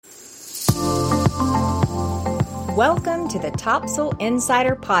Welcome to the Topsail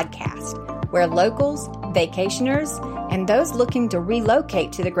Insider Podcast, where locals, vacationers, and those looking to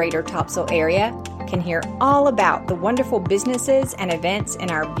relocate to the greater Topsail area can hear all about the wonderful businesses and events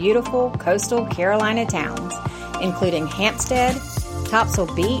in our beautiful coastal Carolina towns, including Hampstead,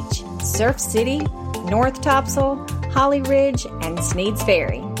 Topsail Beach, Surf City, North Topsail, Holly Ridge, and Sneads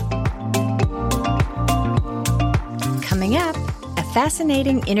Ferry. Coming up, a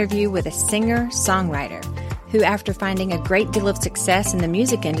fascinating interview with a singer-songwriter who, after finding a great deal of success in the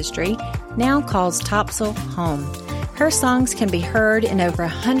music industry, now calls Topsail home. Her songs can be heard in over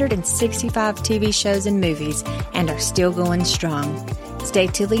 165 TV shows and movies and are still going strong. Stay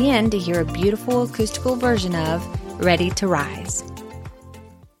till the end to hear a beautiful acoustical version of Ready to Rise.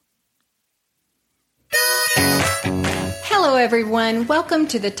 Hello, everyone. Welcome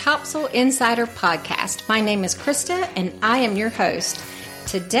to the Topsail Insider Podcast. My name is Krista, and I am your host.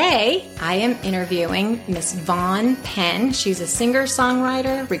 Today, I am interviewing Miss Vaughan Penn. She's a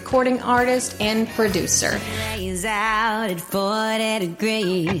singer-songwriter, recording artist, and producer. Days out at 40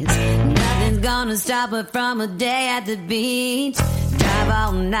 degrees. Nothing's gonna stop her from a day at the beach. Drive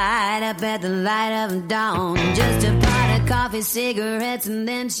all night up at the light of dawn. Just a pot of coffee, cigarettes, and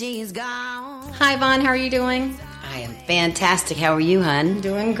then she's gone. Hi, Vaughan. How are you doing? I am fantastic. How are you, hon?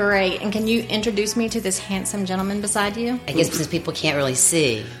 Doing great. And can you introduce me to this handsome gentleman beside you? I guess since people can't really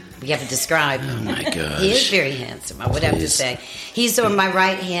see, we have to describe him. Oh, my gosh. He is very handsome, I would have to say. He's my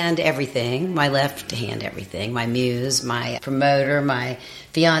right hand everything, my left hand everything, my muse, my promoter, my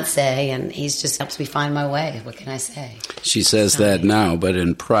fiance, and he just helps me find my way. What can I say? She says that now, but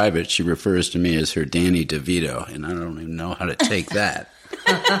in private she refers to me as her Danny DeVito, and I don't even know how to take that.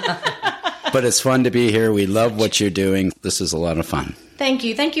 But it's fun to be here. We love what you're doing. This is a lot of fun. Thank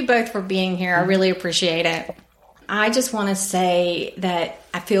you. Thank you both for being here. I really appreciate it. I just want to say that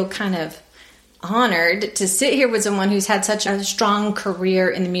I feel kind of honored to sit here with someone who's had such a strong career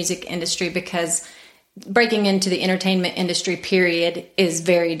in the music industry, because breaking into the entertainment industry, period, is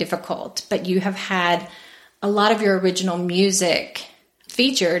very difficult. But you have had a lot of your original music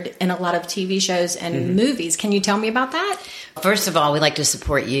featured in a lot of TV shows and movies. Can you tell me about that? First of all, we like to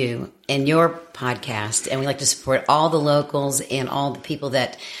support you and your podcast, and we like to support all the locals and all the people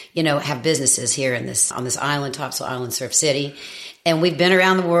that, have businesses here on this island, Topsail Island, Surf City. And we've been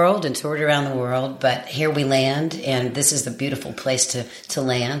around the world and toured around the world, but here we land, and this is the beautiful place to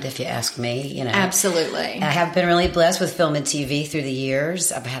land, if you ask me. Absolutely. I have been really blessed with film and TV through the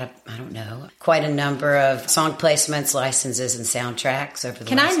years. I've had, quite a number of song placements, licenses, and soundtracks over the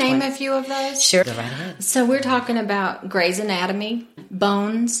Can last I name a few of those? Sure. Go right ahead. So we're talking about Grey's Anatomy,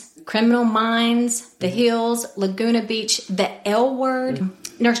 Bones, Criminal Minds, The Hills, Laguna Beach, The L Word,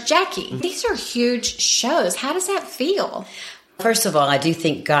 Nurse Jackie. These are huge shows. How does that feel? First of all, I do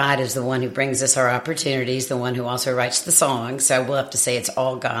think God is the one who brings us our opportunities, the one who also writes the songs. So I will have to say it's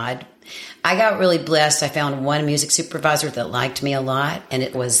all God. I got really blessed. I found one music supervisor that liked me a lot, and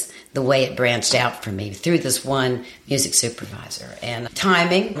it was the way it branched out for me through this one music supervisor. And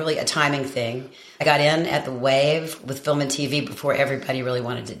timing, really a timing thing. I got in at the wave with film and TV before everybody really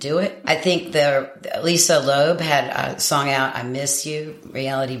wanted to do it. I think Lisa Loeb had a song out, I Miss You,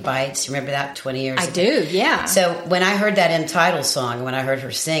 Reality Bites. You remember that 20 years ago? I do, yeah. So when I heard that entitled song, when I heard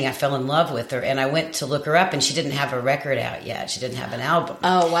her sing, I fell in love with her, and I went to look her up, and she didn't have a record out yet. She didn't have an album.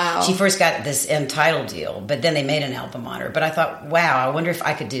 Oh, wow. She first got this entitled deal, but then they made an album on her. But I thought, wow, I wonder if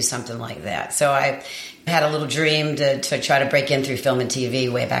I could do something like that. So I had a little dream to try to break in through film and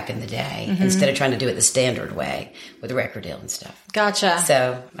TV way back in the day, instead of trying to do it the standard way with a record deal and stuff. Gotcha.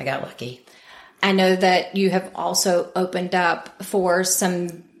 So I got lucky. I know that you have also opened up for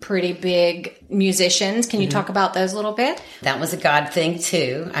some pretty big musicians. Can you talk about those a little bit? That was a God thing,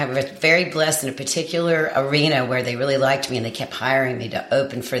 too. I was very blessed in a particular arena where they really liked me, and they kept hiring me to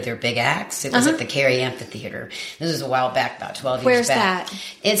open for their big acts. It was at the Cary Amphitheater. This was a while back, about 12 years back. Where's that?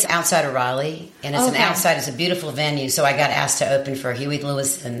 It's outside of Raleigh, and it's a beautiful venue, so I got asked to open for Huey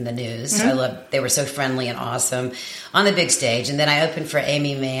Lewis and the News. They were so friendly and awesome on the big stage. And then I opened for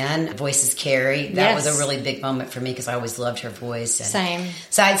Amy Mann, Voices Carry. That was a really big moment for me because I always loved her voice. And Same.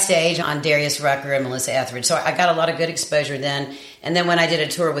 Side stage on Darius Rucker and Melissa Etheridge. So I got a lot of good exposure then. And then when I did a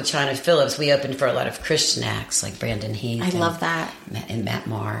tour with China Phillips, we opened for a lot of Christian acts like Brandon Heath. I love that. And Matt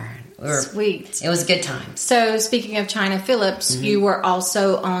Maher. Sweet. It was a good time. So speaking of China Phillips, you were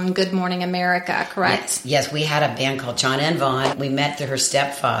also on Good Morning America, correct? Yes, we had a band called China and Vaughan. We met through her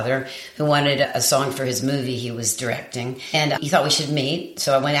stepfather, who wanted a song for his movie he was directing. And he thought we should meet.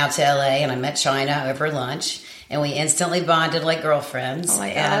 So I went out to LA and I met China over lunch. And we instantly bonded like girlfriends. Oh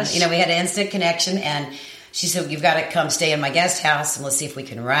my gosh. And, we had an instant connection. And She said, you've got to come stay in my guest house and let's see if we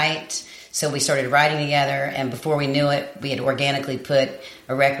can write. So we started writing together, and before we knew it, we had organically put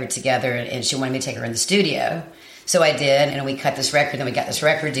a record together, and she wanted me to take her in the studio. So I did, and we cut this record, and we got this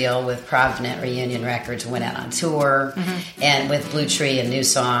record deal with Provident Reunion Records, went out on tour, and with Blue Tree and New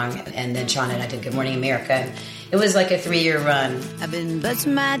Song, and then Sean and I did Good Morning America. And it was like a 3-year run. I've been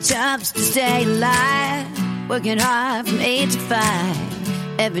busting my chops to stay alive, working hard from 8 to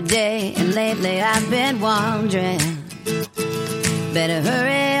 5 every day, and lately I've been wondering, better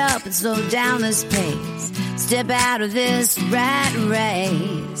hurry up and slow down this pace, step out of this rat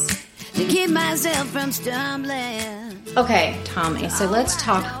race to keep myself from stumbling. Okay, Tommy, so let's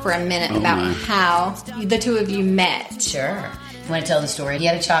talk for a minute about how the two of you met. Sure. You want to tell the story? He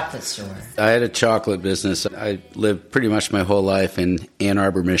had a chocolate store. I had a chocolate business. I lived pretty much my whole life in Ann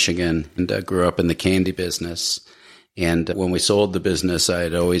Arbor, Michigan, and I grew up in the candy business. And when we sold the business, I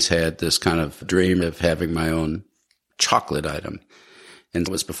had always had this kind of dream of having my own chocolate item. And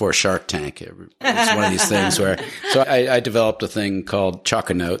it was before Shark Tank. It was one of these things where, so I developed a thing called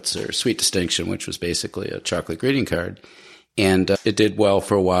Choco Notes, or Sweet Distinction, which was basically a chocolate greeting card. And it did well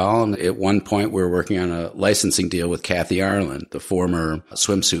for a while. And at one point, we were working on a licensing deal with Kathy Ireland, the former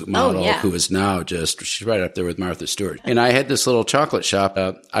swimsuit model, who is now she's right up there with Martha Stewart. And I had this little chocolate shop.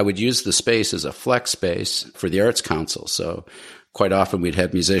 I would use the space as a flex space for the Arts Council. So quite often we'd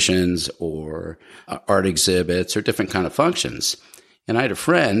have musicians or art exhibits or different kind of functions. And I had a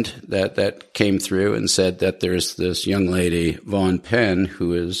friend that came through and said that there's this young lady, Vaughan Penn,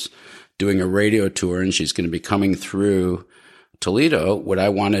 who is doing a radio tour, and she's going to be coming through Toledo. Would I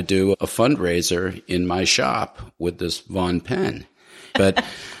want to do a fundraiser in my shop with this Vaughan Penn? But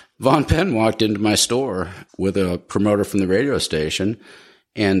Vaughan Penn walked into my store with a promoter from the radio station,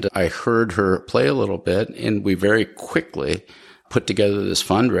 and I heard her play a little bit, and we very quickly put together this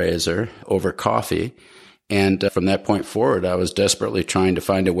fundraiser over coffee. And from that point forward, I was desperately trying to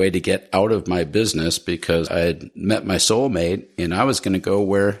find a way to get out of my business because I had met my soulmate and I was going to go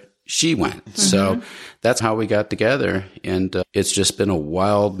where she went. Mm-hmm. So that's how we got together. And it's just been a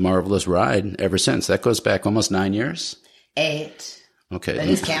wild, marvelous ride ever since. That goes back almost 9 years. 8. Okay. But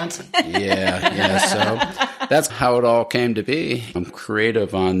he's counting. Yeah. So that's how it all came to be. I'm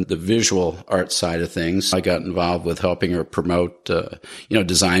creative on the visual art side of things. I got involved with helping her promote,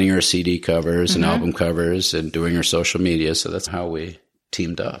 designing her CD covers and album covers and doing her social media. So that's how we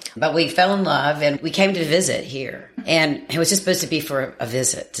teamed up. But we fell in love and we came to visit here. And it was just supposed to be for a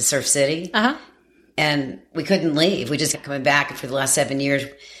visit to Surf City. Uh-huh. And we couldn't leave. We just kept coming back. And for the last 7 years,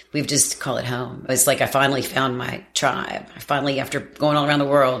 we've just called it home. It's like I finally found my tribe. I finally, after going all around the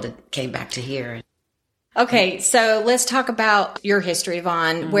world, it came back to here. Okay, so let's talk about your history,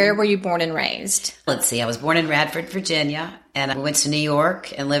 Vaughan. Mm-hmm. Where were you born and raised? Let's see. I was born in Radford, Virginia, and I went to New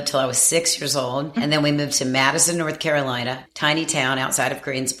York and lived till I was 6 years old. And then we moved to Madison, North Carolina, tiny town outside of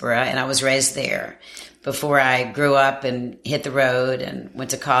Greensboro, and I was raised there before I grew up and hit the road and went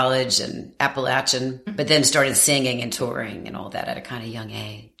to college and Appalachian, but then started singing and touring and all that at a kind of young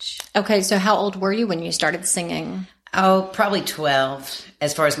age. Okay, so how old were you when you started singing? Oh, probably 12.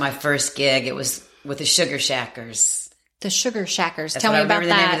 As far as my first gig, it was with the Sugar Shackers. The Sugar Shackers. That's Tell me about that. I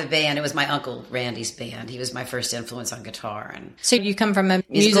remember the name of the band. It was my Uncle Randy's band. He was my first influence on guitar. And so you come from a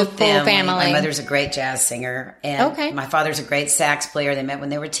musical family. My mother's a great jazz singer. And my father's a great sax player. They met when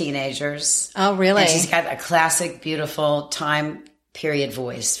they were teenagers. Oh, really? And she's got a classic, beautiful time period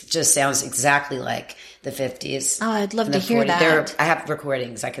voice. Just sounds exactly like the 50s. Oh, I'd love to hear that. I have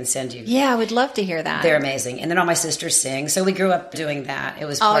recordings I can send you. Yeah, I would love to hear that. They're amazing. And then all my sisters sing. So we grew up doing that. It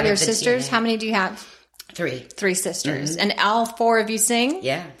was all part your of the sisters? DNA. How How many do you have? 3. 3 sisters. Mm-hmm. And all 4 of you sing?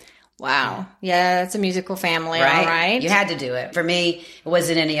 Yeah. Wow. Yeah, it's a musical family, right? All right. You had to do it. For me, it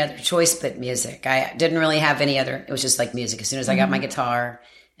wasn't any other choice but music. I didn't really have any other. It was just like music. As soon as I got my guitar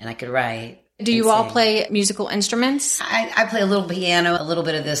and I could write. Do you all play musical instruments? I play a little piano, a little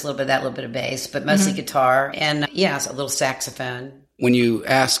bit of this, a little bit of that, a little bit of bass, but mostly guitar and, a little saxophone. When you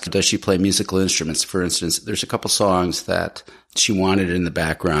ask, does she play musical instruments, for instance, there's a couple songs that she wanted in the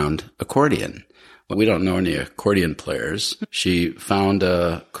background accordion. Well, we don't know any accordion players. She found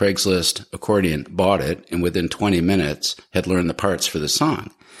a Craigslist accordion, bought it, and within 20 minutes had learned the parts for the song.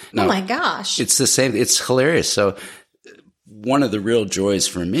 Now, oh my gosh. It's the same. It's hilarious. So one of the real joys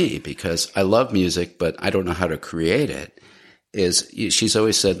for me, because I love music, but I don't know how to create it, is she's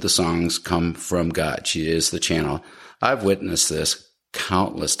always said the songs come from God. She is the channel. I've witnessed this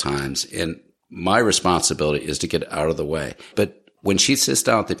countless times, and my responsibility is to get out of the way. But when she sits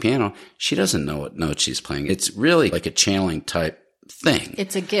down at the piano, she doesn't know what notes she's playing. It's really like a channeling type thing.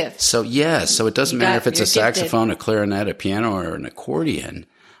 It's a gift. So, so it doesn't matter if it's a saxophone, a clarinet, a piano, or an accordion.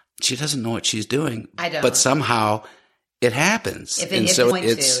 she doesn't know what she's doing. I don't. But somehow it happens. If it point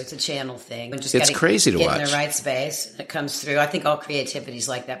to, it's a channel thing. It's crazy to watch. Get in the right space, and it comes through. I think all creativity is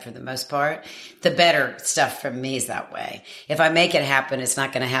like that for the most part. The better stuff from me is that way. If I make it happen, it's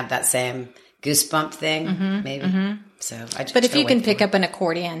not going to have that same goosebump thing, maybe. Mm-hmm. So, but if you can pick up an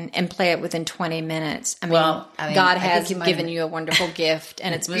accordion and play it within 20 minutes, I mean, God has given you a wonderful gift,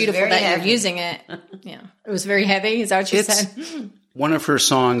 and it's beautiful that you're using it. Yeah, it was very heavy. Is that what you said? One of her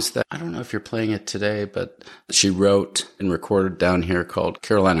songs that, I don't know if you're playing it today, but she wrote and recorded down here called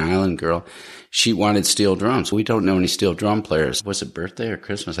Carolina Island Girl. She wanted steel drums. We don't know any steel drum players. Was it birthday or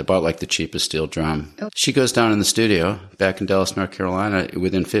Christmas? I bought like the cheapest steel drum. Oh. She goes down in the studio back in Dallas, North Carolina.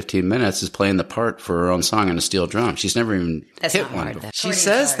 Within 15 minutes is playing the part for her own song on a steel drum. She's never even hit one before. She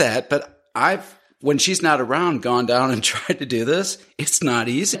says that, but when she's not around, gone down and tried to do this, it's not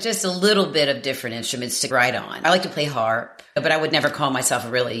easy. Just a little bit of different instruments to write on. I like to play harp, but I would never call myself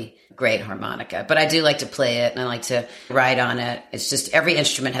a really great harmonica. But I do like to play it, and I like to write on it. It's just every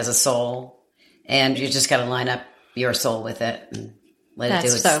instrument has a soul, and you just got to line up your soul with it and let it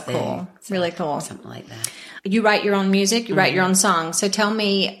do its thing. That's so cool. Really cool. Something like that. You write your own music. You write your own songs. So tell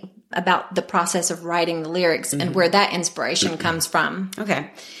me about the process of writing the lyrics and where that inspiration comes from.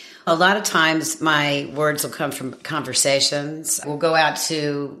 Okay. A lot of times my words will come from conversations. We'll go out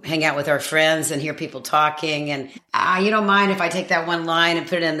to hang out with our friends and hear people talking. And you don't mind if I take that one line and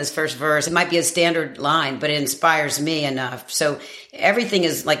put it in this first verse. It might be a standard line, but it inspires me enough. So everything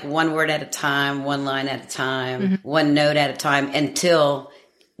is like one word at a time, one line at a time, one note at a time until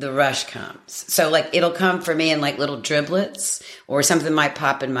the rush comes. So like it'll come for me in like little driblets, or something might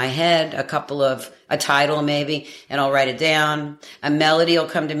pop in my head, a title maybe, and I'll write it down. A melody will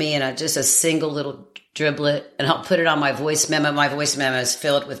come to me in just a single little driblet, and I'll put it on my voice memo. My voice memo is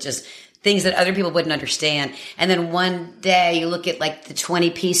filled with just things that other people wouldn't understand. And then one day you look at like the 20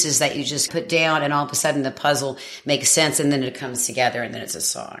 pieces that you just put down, and all of a sudden the puzzle makes sense, and then it comes together, and then it's a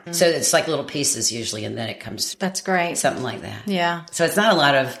song. So it's like little pieces usually, and then it comes. That's great. Something like that. Yeah. So it's not a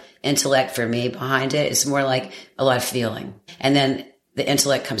lot of intellect for me behind it. It's more like a lot of feeling. And then the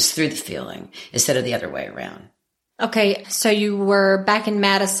intellect comes through the feeling instead of the other way around. Okay. So you were back in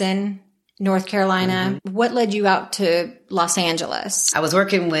Madison, North Carolina. What led you out to Los Angeles? I was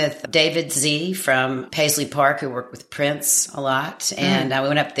working with David Z from Paisley Park, who worked with Prince a lot. And we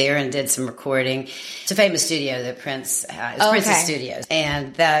went up there and did some recording. It's a famous studio that Prince has. It's Prince's studios.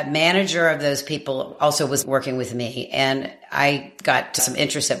 And the manager of those people also was working with me. And I got some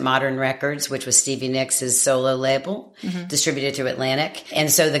interest at Modern Records, which was Stevie Nicks' solo label, distributed through Atlantic. And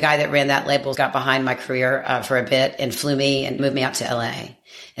so the guy that ran that label got behind my career for a bit and flew me and moved me out to LA.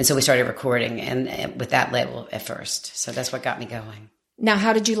 And so we started recording and with that label at first. So that's what got me going. Now,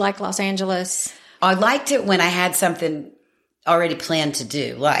 how did you like Los Angeles? I liked it when I had something already planned to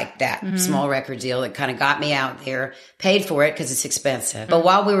do, like that small record deal that kind of got me out there, paid for it because it's expensive. But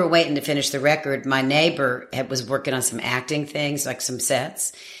while we were waiting to finish the record, my neighbor was working on some acting things, like some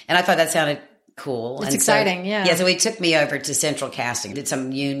sets. And I thought that sounded cool. It's exciting, yeah. Yeah, so he took me over to Central Casting, did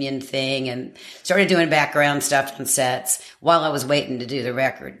some union thing, and started doing background stuff on sets while I was waiting to do the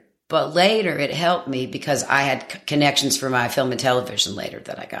record. But later it helped me because I had connections for my film and television later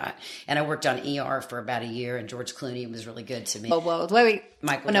that I got. And I worked on ER for about a year, and George Clooney was really good to me. Whoa, wait.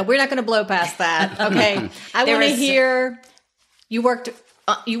 Michael, no, we're not going to blow past that. Okay. I want to hear, you worked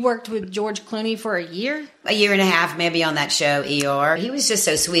with George Clooney for a year? A year and a half, maybe, on that show, ER. He was just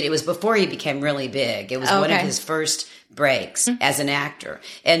so sweet. It was before he became really big. It was one of his first breaks as an actor.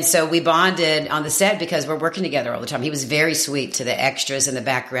 And so we bonded on the set because we're working together all the time. He was very sweet to the extras and the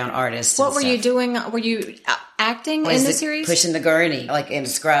background artists. What were you doing? Were you acting in the series? Pushing the gurney, like in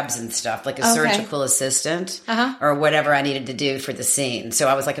scrubs and stuff, like a surgical assistant or whatever I needed to do for the scene. So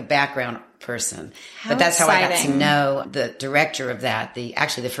I was like a background person. But that's exciting. How I got to know the director of that. The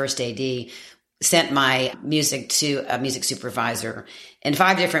first AD sent my music to a music supervisor, and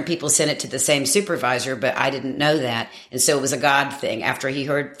 5 different people sent it to the same supervisor, but I didn't know that. And so it was a God thing. After he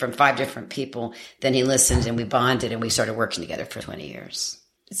heard from 5 different people, then he listened, and we bonded, and we started working together for 20 years.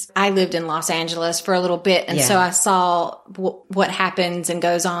 I lived in Los Angeles for a little bit, and so I saw what happens and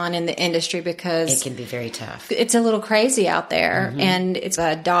goes on in the industry because it can be very tough. It's a little crazy out there, and it's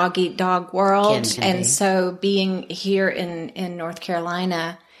a dog-eat-dog world. And so being here in North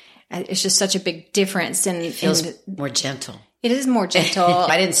Carolina, it's just such a big difference. And it feels more gentle. It is more gentle.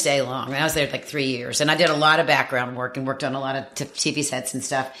 I didn't stay long. I mean, I was there like 3 years, and I did a lot of background work and worked on a lot of TV sets and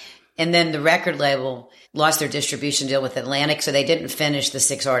stuff. And then the record label lost their distribution deal with Atlantic, so they didn't finish the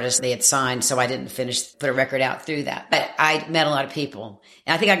 6 artists they had signed, so I didn't put a record out through that. But I met a lot of people.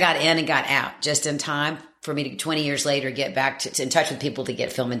 And I think I got in and got out just in time for me to 20 years later get back to in touch with people to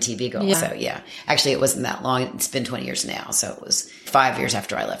get film and TV going. Yeah. So yeah, actually it wasn't that long. It's been 20 years now. So it was 5 years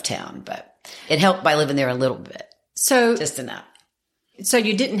after I left town, but it helped by living there a little bit. So just enough. So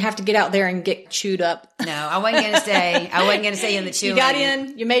you didn't have to get out there and get chewed up. No, I wasn't going to stay. I wasn't going to stay in the chewing. You got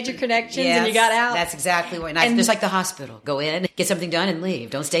in, you made your connections, and you got out. That's exactly what. And just like the hospital, go in, get something done, and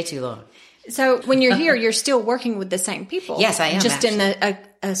leave. Don't stay too long. So when you're here, you're still working with the same people. Yes, I am. Just in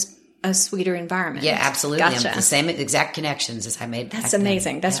a sweeter environment. Yeah, absolutely. Gotcha. The same exact connections as I made. That's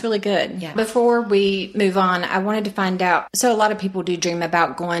amazing. Then. That's really good. Yeah. Before we move on, I wanted to find out. So a lot of people do dream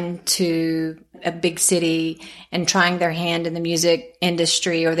about going to a big city and trying their hand in the music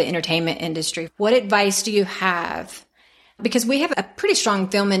industry or the entertainment industry. What advice do you have? Because we have a pretty strong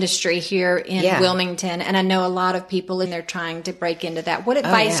film industry here in Wilmington, and I know a lot of people in there trying to break into that. What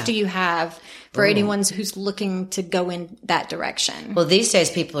advice do you have for anyone who's looking to go in that direction? Well, these days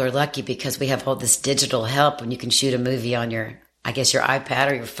people are lucky because we have all this digital help and you can shoot a movie on your iPad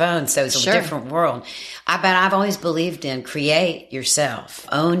or your phone. So it's a different world. But I've always believed in create yourself,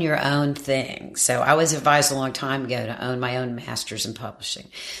 own your own thing. So I was advised a long time ago to own my own masters in publishing.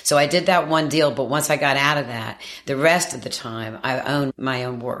 So I did that one deal, but once I got out of that, the rest of the time I own my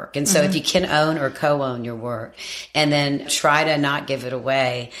own work. And so if you can own or co-own your work and then try to not give it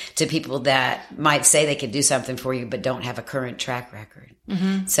away to people that might say they could do something for you, but don't have a current track record.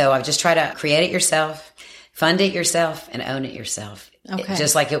 So I just try to create it yourself, fund it yourself, and own it yourself. Okay.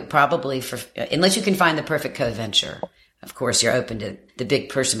 Just like it probably unless you can find the perfect co-venture. Of course, you're open to the big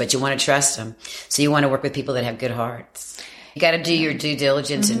person, but you want to trust them. So you want to work with people that have good hearts. You got to do your due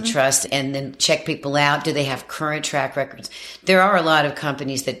diligence and trust and then check people out. Do they have current track records? There are a lot of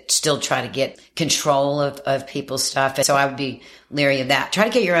companies that still try to get control of people's stuff. And so I would be leery of that. Try to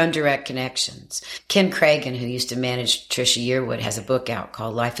get your own direct connections. Ken Cragen, who used to manage Trisha Yearwood, has a book out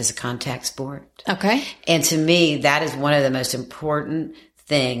called Life is a Contact Sport. Okay. And to me, that is one of the most important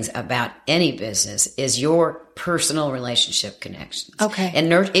things about any business is your personal relationship connections. Okay.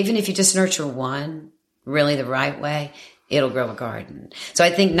 And even if you just nurture one really the right way, it'll grow a garden. So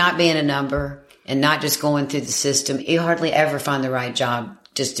I think not being a number and not just going through the system, you hardly ever find the right job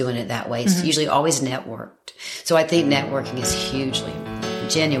just doing it that way. It's usually always networked. So I think networking is hugely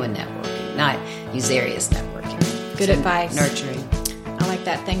important. Genuine networking, not usurious networking. Good advice. Nurturing. I like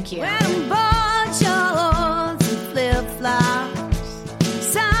that. Thank you. When bought shorts and flip-flops,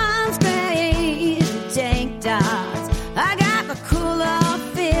 sounds great, tank tops. I got my cooler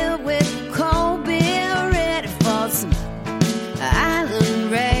filled with cold beer, ready for some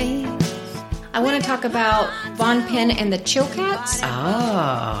island race. I want to talk about Vaughan, Penn, and the Chilcats.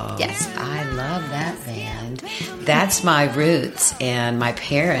 Oh. Yes. I love that band. That's my roots. And my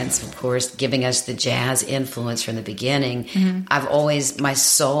parents, of course, giving us the jazz influence from the beginning. My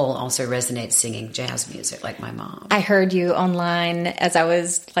soul also resonates singing jazz music like my mom. I heard you online as I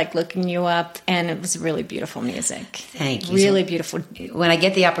was looking you up, and it was really beautiful music. Thank you. Really beautiful. When I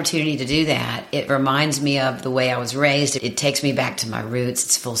get the opportunity to do that, it reminds me of the way I was raised. It takes me back to my roots.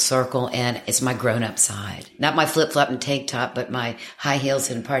 It's full circle, and it's my grown-up side. Not my flip-flop and tank top, but my high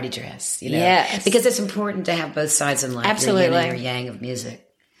heels and party dress. Yes. Because it's important to have both sides in life. Absolutely. Your yin and your yang of music.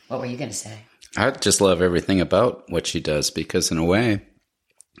 What were you going to say? I just love everything about what she does because in a way,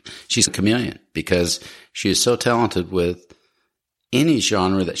 she's a chameleon because she is so talented with any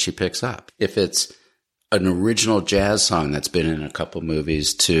genre that she picks up. If it's an original jazz song that's been in a couple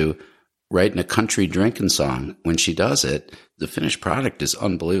movies to writing a country drinking song, when she does it, the finished product is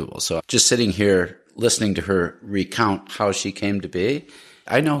unbelievable. So just sitting here listening to her recount how she came to be,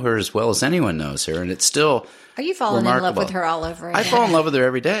 I know her as well as anyone knows her, and it's still Are you falling remarkable. in love with her all over again? I fall in love with her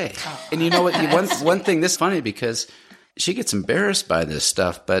every day. And you know what? One thing, this is funny because she gets embarrassed by this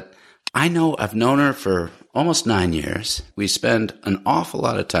stuff, but I've known her for almost 9 years. We spend an awful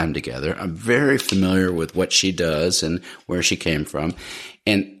lot of time together. I'm very familiar with what she does and where she came from.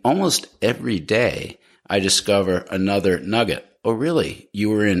 And almost every day I discover another nugget. Oh, really?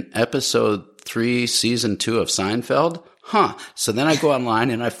 You were in episode 3, season 2 of Seinfeld? Huh. So then I go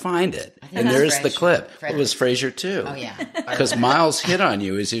online and I find it. And there's the clip. It was Frasier too. Oh, yeah. Because Miles hit on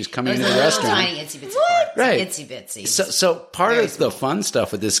you as he was coming into the restaurant. Tiny itsy bitsy part. Right. Itsy bitsy. So part of the fun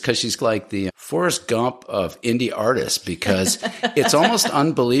stuff with this, because she's like the Forrest Gump of indie artists, because it's almost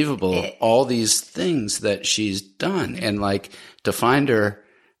unbelievable all these things that she's done. And to find her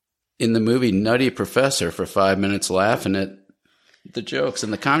in the movie Nutty Professor for 5 minutes laughing at the jokes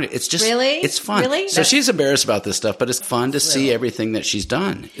and the comedy. It's just, it's fun. Really? So she's embarrassed about this stuff, but it's fun to see everything that she's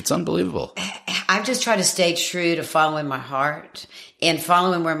done. It's unbelievable. I just try to stay true to following my heart and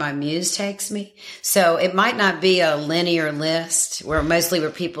following where my muse takes me. So it might not be a linear list where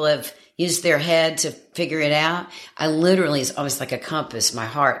people have, use their head to figure it out. I literally, it's almost like a compass. My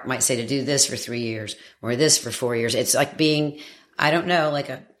heart might say to do this for 3 years or this for 4 years. It's like being, I don't know, like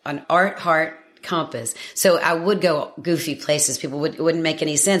an art heart compass. So I would go goofy places. It wouldn't make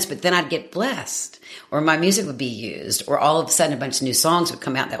any sense, but then I'd get blessed, or my music would be used, or all of a sudden a bunch of new songs would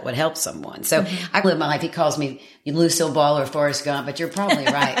come out that would help someone. So I live my life. He calls me Lucille Ball or Forrest Gump, but you're probably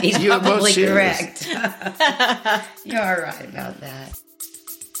right. He's probably correct. You're right about that.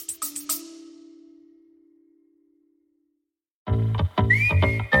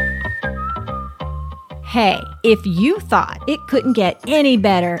 Hey, if you thought it couldn't get any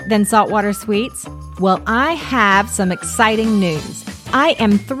better than Saltwater Suites, well, I have some exciting news. I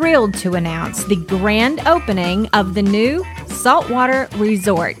am thrilled to announce the grand opening of the new Saltwater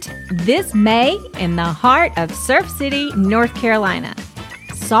Resort this May in the heart of Surf City, North Carolina.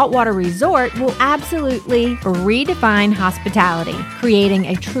 Saltwater Resort will absolutely redefine hospitality, creating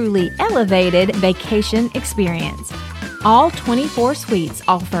a truly elevated vacation experience. All 24 suites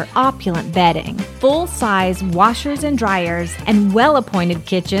offer opulent bedding, full-size washers and dryers, and well-appointed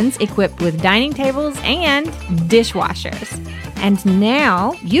kitchens equipped with dining tables and dishwashers. And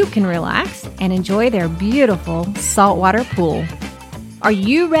now you can relax and enjoy their beautiful saltwater pool. Are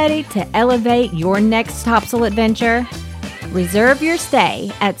you ready to elevate your next Topsail adventure? Reserve your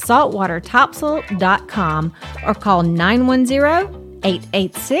stay at saltwatertopsail.com or call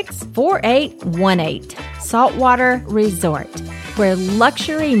 910-886-4818. Saltwater Resort, where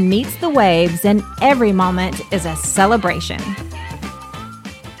luxury meets the waves and every moment is a celebration.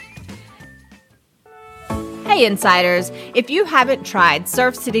 Hey Insiders, if you haven't tried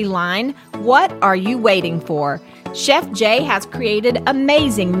Surf City Line, what are you waiting for? Chef Jay has created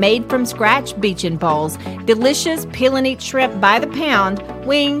amazing made-from-scratch beach-in bowls, delicious peel-and-eat shrimp by the pound,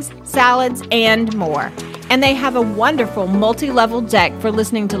 wings, salads, and more. And they have a wonderful multi-level deck for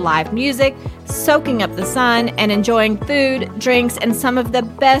listening to live music, soaking up the sun, and enjoying food, drinks, and some of the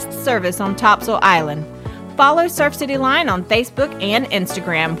best service on Topsail Island. Follow Surf City Line on Facebook and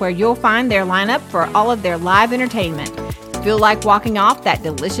Instagram, where you'll find their lineup for all of their live entertainment. Feel like walking off that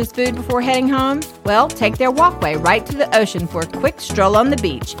delicious food before heading home? Well, take their walkway right to the ocean for a quick stroll on the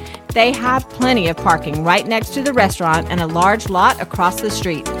beach. They have plenty of parking right next to the restaurant and a large lot across the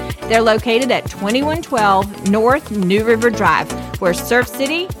street. They're located at 2112 North New River Drive, where Surf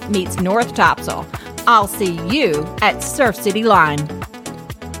City meets North Topsail. I'll see you at Surf City Line.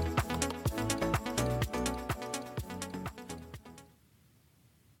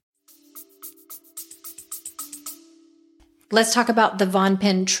 Let's talk about the Vaughan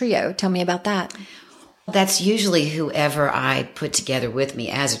Penn Trio. Tell me about that. That's usually whoever I put together with me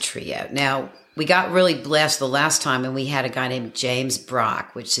as a trio. Now, we got really blessed the last time, and we had a guy named James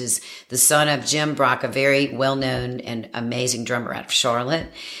Brock, which is the son of Jim Brock, a very well-known and amazing drummer out of Charlotte.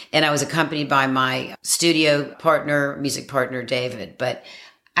 And I was accompanied by my studio partner, music partner, David. But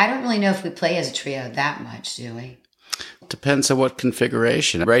I don't really know if we play as a trio that much, do we? Depends on what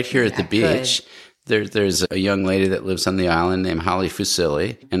configuration. Right here at the beach, there's a young lady that lives on the island named Holly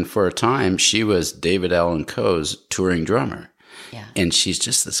Fusilli. And for a time, she was David Allen Coe's touring drummer. Yeah. And she's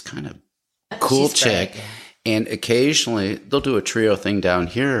just this kind of cool chick. Great, yeah. And occasionally they'll do a trio thing down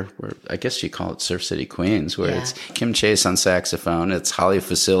here where I guess you call it Surf City Queens, where it's Kim Chase on saxophone, it's Holly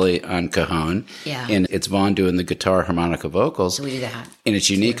Fusilli on cajon, and it's Vaughan doing the guitar harmonica vocals. So we do that. And it's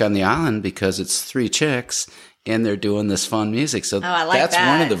unique on the island because it's three chicks and they're doing this fun music. So that's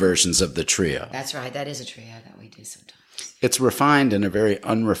one of the versions of the trio. That's right. That is a trio that we do sometimes. It's refined in a very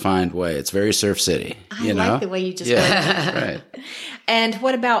unrefined way. It's very Surf City. I like the way you just put it. Right. And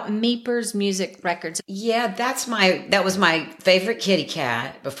what about Meeper's Music Records? Yeah, that was my favorite kitty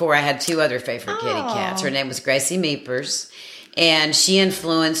cat before I had two other favorite kitty cats. Her name was Gracie Meepers, and she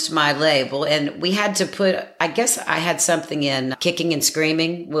influenced my label. And we had to put, I guess I had something in Kicking and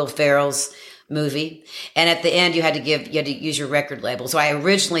Screaming, Will Ferrell's movie. And at the end, you had to use your record label. So I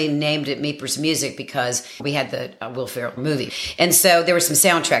originally named it Meepers Music because we had the Will Ferrell movie. And so there were some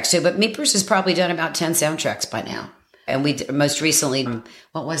soundtracks too, but Meepers has probably done about 10 soundtracks by now. And we most recently,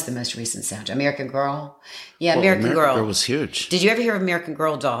 what was the most recent soundtrack? American Girl? Yeah, American Girl. Girl was huge. Did you ever hear of American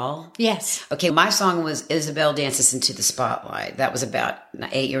Girl Doll? Yes. Okay, my song was Isabel Dances into the Spotlight. That was about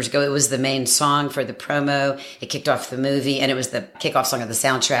 8 years ago. It was the main song for the promo. It kicked off the movie, and it was the kickoff song of the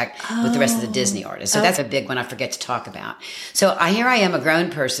soundtrack with the rest of the Disney artists. So that's a big one I forget to talk about. So here I am, a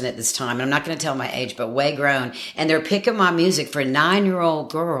grown person at this time, and I'm not going to tell my age, but way grown, and they're picking my music for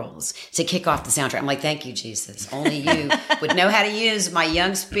 9-year-old girls to kick off the soundtrack. I'm like, thank you, Jesus. Only you who would know how to use my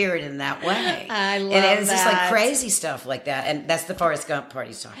young spirit in that way. I love and it's just like that. crazy stuff like that. And that's the Forrest Gump part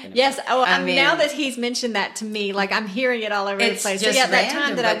he's talking about. Yes. Oh, I mean, now that he's mentioned that to me, like I'm hearing it all over the It's place. So just yeah, that random,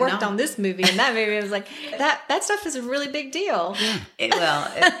 time that I but worked no. on this movie and that movie, I was like, that stuff is a really big deal.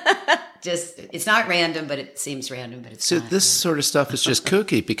 It's not random, but it seems random, but it's So not. this sort of stuff is just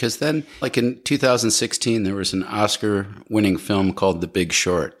kooky because then, like in 2016, there was an Oscar-winning film called The Big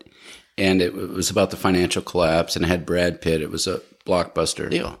Short, and it was about the financial collapse, and it had Brad Pitt. It was a blockbuster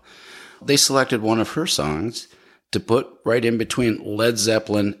deal. They selected one of her songs to put right in between Led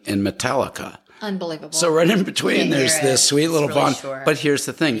Zeppelin and Metallica. Unbelievable. So right in between, Yeah, there's this sweet little really Vaughan. short. But here's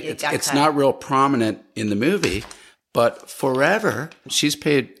the thing: It got it's cut. not real prominent in the movie, but forever she's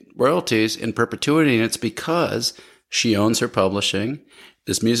paid royalties in perpetuity, and it's because she owns her publishing.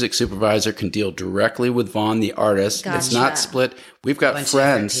 This music supervisor can deal directly with Vaughan, the artist. It's Gotcha. not split. We've got Bunch of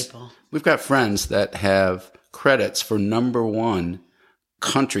different friends. people. We've got friends that have credits for #1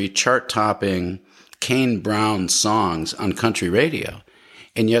 country chart-topping Kane Brown songs on country radio,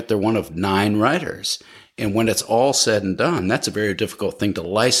 and yet they're one of 9 writers. And when it's all said and done, that's a very difficult thing to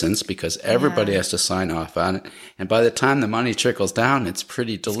license because everybody has to sign off on it. And by the time the money trickles down, it's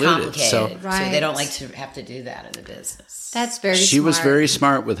pretty diluted. Complicated. So So they don't like to have to do that in the business. That's very she was smart. very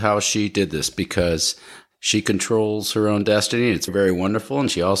smart with how she did this because she controls her own destiny. It's very wonderful. And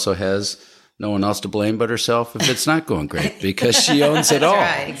she also has no one else to blame but herself if it's not going great because she owns it all.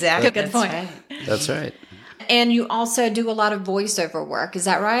 Right, exactly. Good That's point. right. That's right. And you also do a lot of voiceover work. Is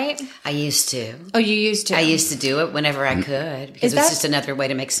that right? I used to. Oh, you used to. I used to do it whenever I could because Is that- it's just another way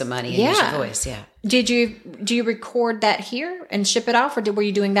to make some money and use Yeah. your voice. Yeah. Do you record that here and ship it off, or were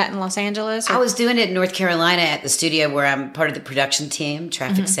you doing that in Los Angeles? Or? I was doing it in North Carolina at the studio where I'm part of the production team,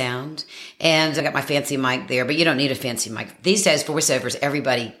 Traffic Sound. And I got my fancy mic there, but you don't need a fancy mic. These days, voiceovers,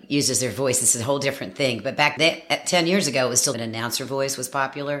 everybody uses their voice. It's a whole different thing. But back then, 10 years ago, it was still an announcer voice was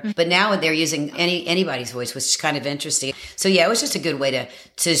popular. But now they're using anybody's voice, which is kind of interesting. So yeah, it was just a good way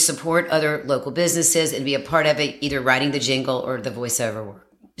to support other local businesses and be a part of it, either writing the jingle or the voiceover work.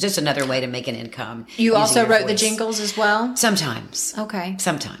 Just another way to make an income. You using also your wrote the voice. jingles as well? Sometimes. Okay.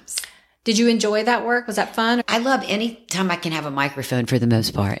 Sometimes. Did you enjoy that work? Was that fun? I love any time I can have a microphone for the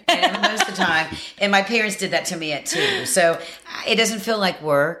most part. And most of the time. And my parents did that to me too. So it doesn't feel like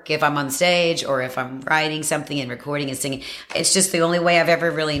work if I'm on stage or if I'm writing something and recording and singing. It's just the only way I've ever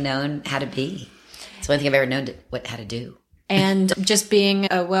really known how to be. It's the only thing I've ever known how to do. And just being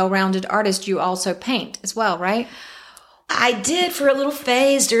a well-rounded artist, you also paint as well, right? I did for a little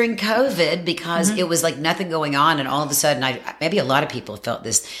phase during COVID because it was like nothing going on. And all of a sudden, maybe a lot of people felt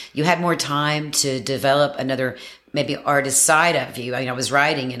this. You had more time to develop another maybe artist side of you. I mean, I was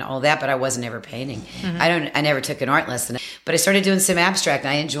writing and all that, but I wasn't ever painting. I never took an art lesson, but I started doing some abstract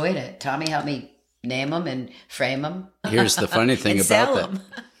and I enjoyed it. Tommy helped me name them and frame them. Here's the funny thing and about sell that.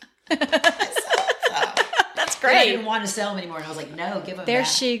 them. That's I great. didn't want to sell them anymore. And I was like, no, give them There back.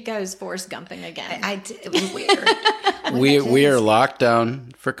 she goes, Forrest Gumping again. I did. It was weird. We are locked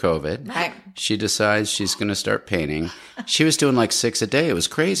down for COVID. Right. She decides she's going to start painting. She was doing like 6 a day. It was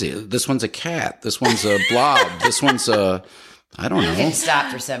crazy. This one's a cat. This one's a blob. This one's a, I don't I know. didn't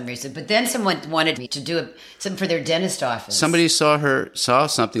stop for some reason. But then someone wanted me to do something for their dentist office. Somebody saw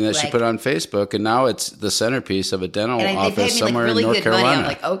something that she Like- put on Facebook, and now it's the centerpiece of a dental and they office paid me somewhere like really in North good Carolina. money. I'm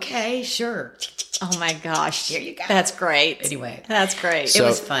like, okay, sure. Oh my gosh. Here you go. That's great. Anyway. That's great. So- It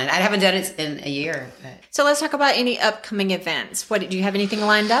was fun. I haven't done it in a year. But. So let's talk about any upcoming events. Do you have anything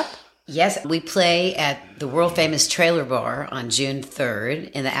lined up? Yes, we play at the world famous Trailer Bar on June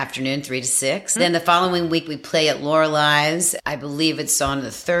 3rd in the afternoon, 3 to 6. Then the following week we play at Lorelei's. I believe it's on the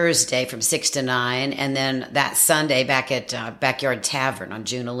Thursday from 6 to 9. And then that Sunday back at Backyard Tavern on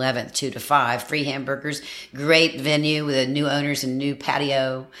June 11th, 2 to 5. Free hamburgers, great venue with new owners and new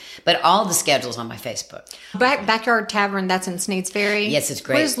patio. But all the schedules on my Facebook. Backyard Tavern, that's in Sneads Ferry? Yes, it's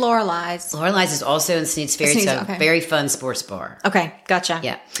great. Where's Lorelei's? Lorelei's is also in Sneads Ferry. Sneads, It's a okay. very fun sports bar. Okay, gotcha.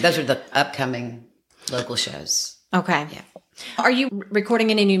 Yeah, those are the upcoming local shows. Okay. Yeah. Are you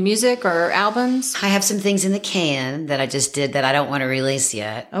recording any new music or albums? I have some things in the can that I just did that I don't want to release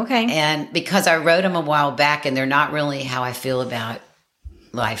yet. Okay. And because I wrote them a while back and they're not really how I feel about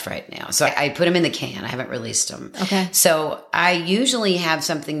life right now. So I put them in the can. I haven't released them. Okay. So I usually have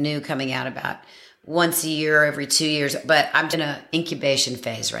something new coming out about once a year, every 2 years, but I'm in an incubation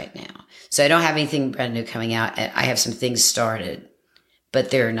phase right now. So I don't have anything brand new coming out. I have some things started, but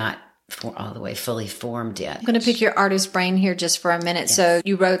they're not all the way fully formed yet. I'm going to pick your artist brain here just for a minute. Yes. So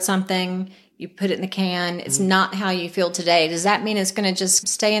you wrote something, you put it in the can. It's not how you feel today. Does that mean it's going to just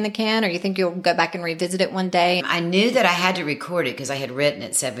stay in the can, or you think you'll go back and revisit it one day? I knew that I had to record it because I had written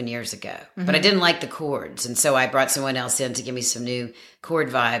it 7 years ago, but I didn't like the chords. And so I brought someone else in to give me some new chord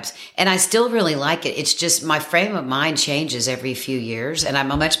vibes. And I still really like it. It's just my frame of mind changes every few years. And I'm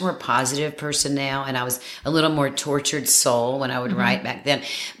a much more positive person now. And I was a little more tortured soul when I would write back then.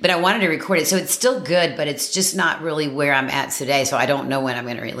 But I wanted to record it. So it's still good, but it's just not really where I'm at today. So I don't know when I'm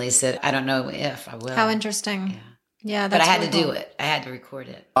going to release it. I don't know if I will. How interesting. Yeah, but that's I had really to do cool. it. I had to record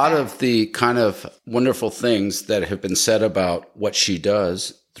it. A lot of the kind of wonderful things that have been said about what she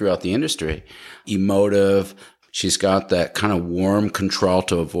does throughout the industry, emotive, she's got that kind of warm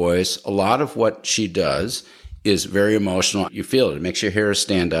contralto voice. A lot of what she does is very emotional. You feel it. It makes your hair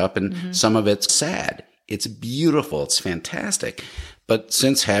stand up, and some of it's sad. It's beautiful. It's fantastic. But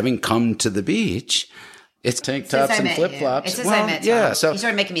since having come to the beach, it's tank tops and flip flops. It's since I met Tom. Yeah, so you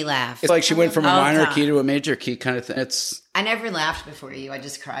started making me laugh. it's like she went from a minor Tom. key to a major key kind of thing. I never laughed before you. I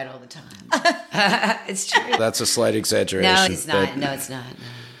just cried all the time. It's true. That's a slight exaggeration. No, it's not. No, it's not. No.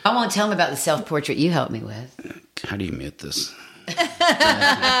 I won't tell him about the self-portrait you helped me with. How do you mute this? No.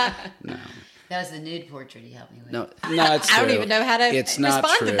 That was the nude portrait he helped me with. No, it's true. I don't even know how to It's not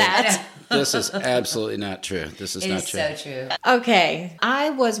respond true. to that. This is absolutely not true. This is It not is true. so true. Okay.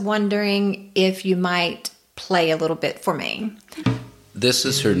 I was wondering if you might play a little bit for me. This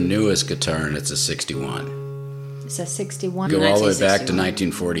is her newest guitar, and it's a 61. It's a 61. Go all the way back to 1961.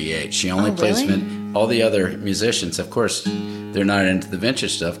 1948. She only plays all the other musicians. Of course, they're not into the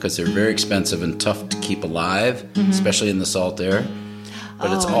vintage stuff because they're very expensive and tough to keep alive, especially in the salt air.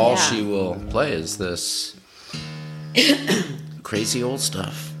 But it's all she will play is this crazy old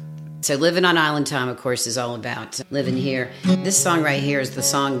stuff. So Living on Island Time, of course, is all about living here. This song right here is the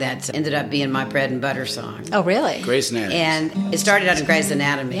song that ended up being my bread and butter song. Oh, really? Grey's Anatomy. And it started out in Grey's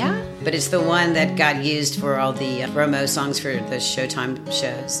Anatomy. Yeah. But it's the one that got used for all the promo songs for the Showtime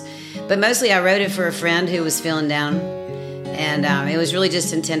shows. But mostly I wrote it for a friend who was feeling down. And it was really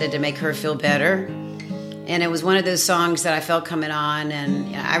just intended to make her feel better. And it was one of those songs that I felt coming on.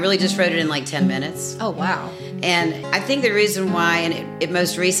 And I really just wrote it in like 10 minutes. Oh, wow. And I think the reason why, and it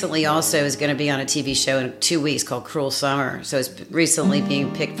most recently also is going to be on a TV show in 2 weeks called Cruel Summer. So it's recently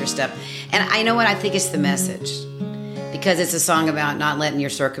being picked for stuff. And I know what I think it's the message. Because it's a song about not letting your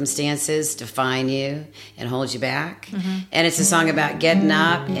circumstances define you and hold you back. And it's a song about getting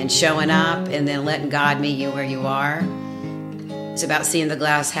up and showing up and then letting God meet you where you are. It's about seeing the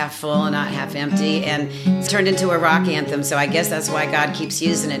glass half full and not half empty. And it's turned into a rock anthem, so I guess that's why God keeps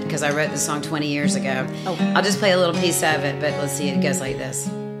using it, because I wrote this song 20 years ago. I'll just play a little piece of it, but let's see, it goes like this.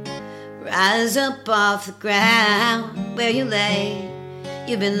 Rise up off the ground where you lay.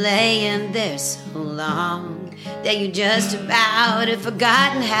 You've been laying there so long that you just about have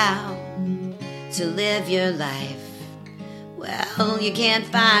forgotten how to live your life. Well, you can't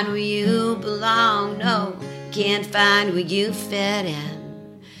find where you belong, no. Can't find where you fit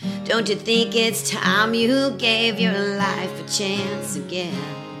in. Don't you think it's time you gave your life a chance again?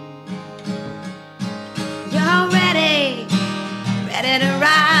 You're ready, ready to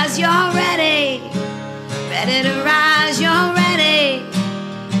rise. You're ready, ready to rise. You're ready,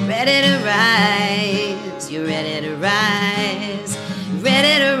 ready to rise. You're ready to rise,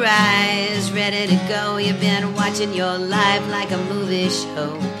 ready to rise, ready to go. You've been watching your life like a movie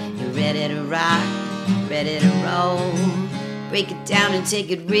show. You're ready to rock, ready to roll. Break it down and take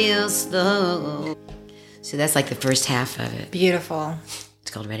it real slow. So that's like the first half of it. Beautiful.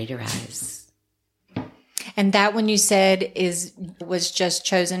 It's called Ready to Rise. And that one you said was just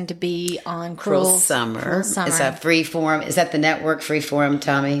chosen to be on Cruel Summer. Cruel Summer. It's a Freeform. Is that the network Freeform,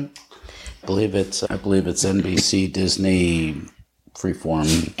 Tommy? I believe it's NBC, Disney,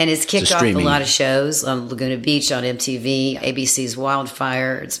 Freeform. And it's kicked off a streaming. lot of shows on Laguna Beach, on MTV, ABC's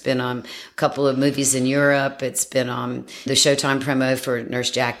Wildfire. It's been on a couple of movies in Europe. It's been on the Showtime promo for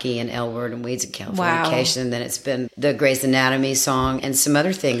Nurse Jackie and L Word and Weeds of Californication. Wow. And then it's been the Grey's Anatomy song and some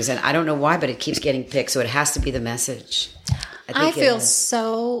other things. And I don't know why, but it keeps getting picked. So it has to be the message. I feel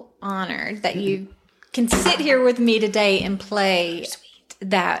so honored that you can sit here with me today and play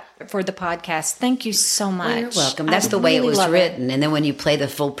that for the podcast. Thank you so much. Well, you're welcome. That's the way it was written. And then when you play the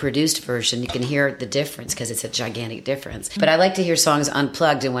full produced version, you can hear the difference because it's a gigantic difference. But I like to hear songs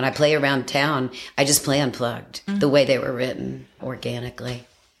unplugged. And when I play around town, I just play unplugged the way they were written, organically.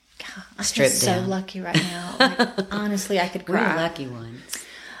 God, I feel Stripped so down. lucky right now. Like, honestly, I could We're cry. lucky ones.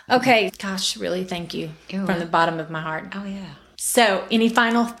 Okay. Gosh, really, thank you You're from the welcome. bottom of my heart. Oh, yeah. So, any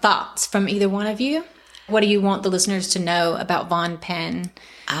final thoughts from either one of you? What do you want the listeners to know about Vaughan Penn?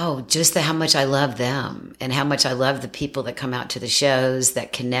 Oh, just how much I love them and how much I love the people that come out to the shows,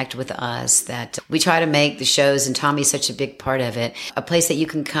 that connect with us, that we try to make the shows, and Tommy's such a big part of it, a place that you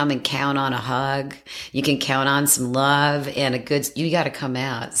can come and count on a hug. You can count on some love and you got to come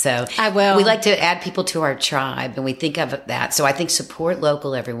out. So I will. We like to add people to our tribe, and we think of that. So I think support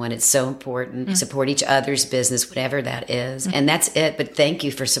local, everyone. It's so important. Support each other's business, whatever that is. And that's it. But thank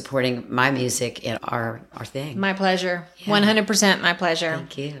you for supporting my music and our thing. My pleasure. Yeah. 100% my pleasure.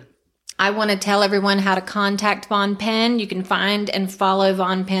 Thank you. I want to tell everyone how to contact Vaughan Penn. You can find and follow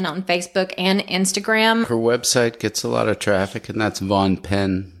Vaughan Penn on Facebook and Instagram. Her website gets a lot of traffic, and that's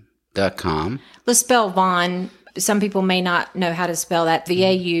vaughanpenn.com. Let's spell Vaughan. Some people may not know how to spell that.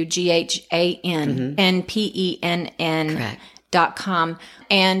 VAUGHAN, PENN.com.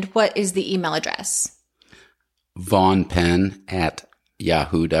 And what is the email address?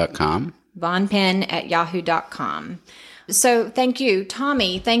 vaughanpenn@yahoo.com. vaughanpenn@yahoo.com. So thank you,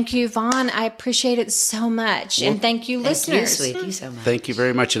 Tommy. Thank you, Vaughan. I appreciate it so much. Well, and thank you, listeners. Thank you so much. Thank you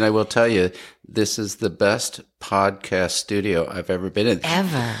very much. And I will tell you, this is the best podcast studio I've ever been in.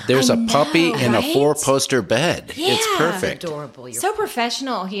 Ever. There's a puppy in a right? 4-poster bed. Yeah. It's perfect. Adorable. You're So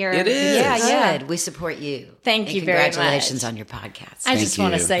professional here. It is. Yeah. Good. We support you. Thank And you very much. Congratulations on your podcast. I just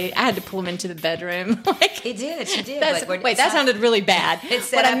want to you. say, I had to pull him into the bedroom. He did. She did. Wait, that sounded really bad.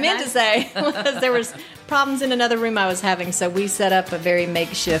 What I meant to say was there was problems in another room I was having, so we set up a very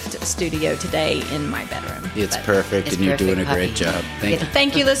makeshift studio today in my bedroom. It's perfect, It's and you're doing a perfect, great puppy. job. Thank you.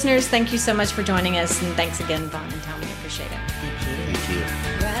 Thank you, listeners. Thank you so much for joining us, and thanks again, Vaughan and Tommy. I appreciate it. Thank you.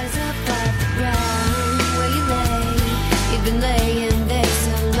 Rise up off the ground where you lay. You've been laying there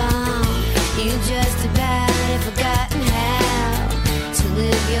so long. You just about have forgotten how to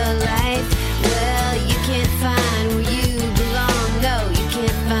live your life. Well, you can't find where you belong. No, you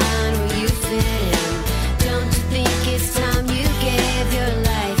can't find where you fit in. Don't you think it's time you gave your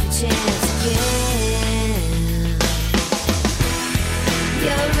life a chance again?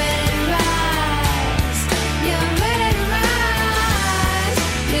 You're ready to rise. You're ready to rise.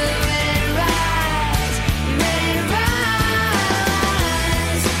 You're ready to rise. You're ready to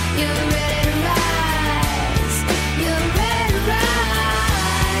rise. You're ready to rise. You're ready to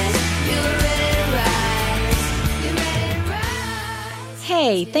rise. You're ready to rise. You're ready to rise.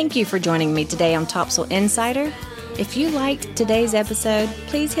 Hey, thank you for joining me today on Topsail Insider. If you liked today's episode,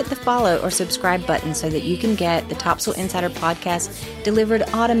 please hit the follow or subscribe button so that you can get the Topsail Insider podcast delivered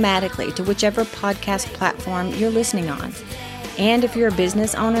automatically to whichever podcast platform you're listening on. And if you're a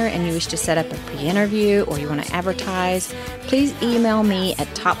business owner and you wish to set up a pre-interview or you want to advertise, please email me at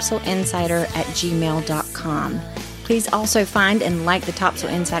topsailinsider@gmail.com. Please also find and like the Topsail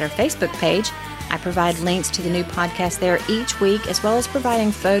Insider Facebook page. I provide links to the new podcast there each week, as well as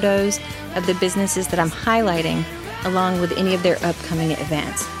providing photos of the businesses that I'm highlighting, along with any of their upcoming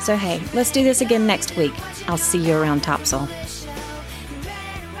events. So hey, let's do this again next week. I'll see you around Topsail.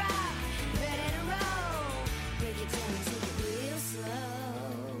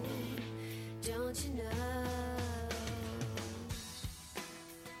 Don't you know?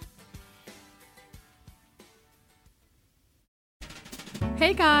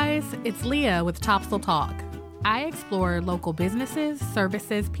 Hey guys, it's Leah with Topsail Talk. I explore local businesses,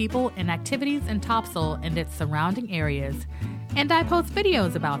 services, people, and activities in Topsail and its surrounding areas, and I post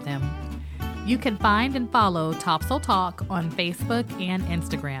videos about them. You can find and follow Topsail Talk on Facebook and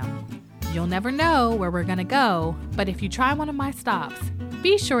Instagram. You'll never know where we're going to go, but if you try one of my stops,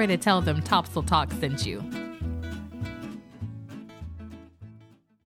 be sure to tell them Topsail Talk sent you.